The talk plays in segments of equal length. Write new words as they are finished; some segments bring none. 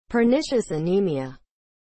Pernicious anemia.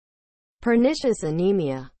 Pernicious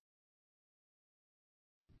anemia.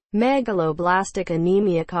 Megaloblastic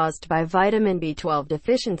anemia caused by vitamin B12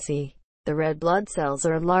 deficiency. The red blood cells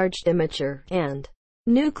are large, immature, and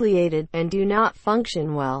nucleated, and do not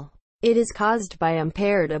function well. It is caused by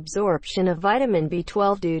impaired absorption of vitamin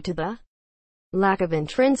B12 due to the lack of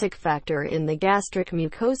intrinsic factor in the gastric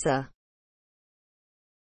mucosa.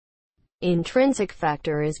 Intrinsic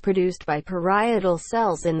factor is produced by parietal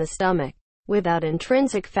cells in the stomach. Without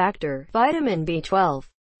intrinsic factor, vitamin B12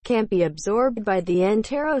 can't be absorbed by the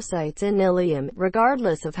enterocytes and ileum,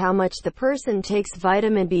 regardless of how much the person takes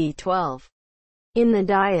vitamin B12 in the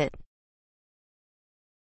diet.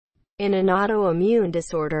 In an autoimmune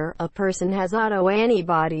disorder, a person has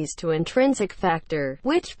autoantibodies to intrinsic factor,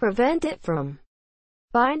 which prevent it from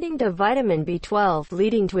binding to vitamin B12,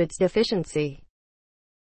 leading to its deficiency.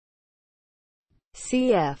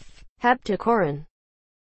 Cf. haptocorrin.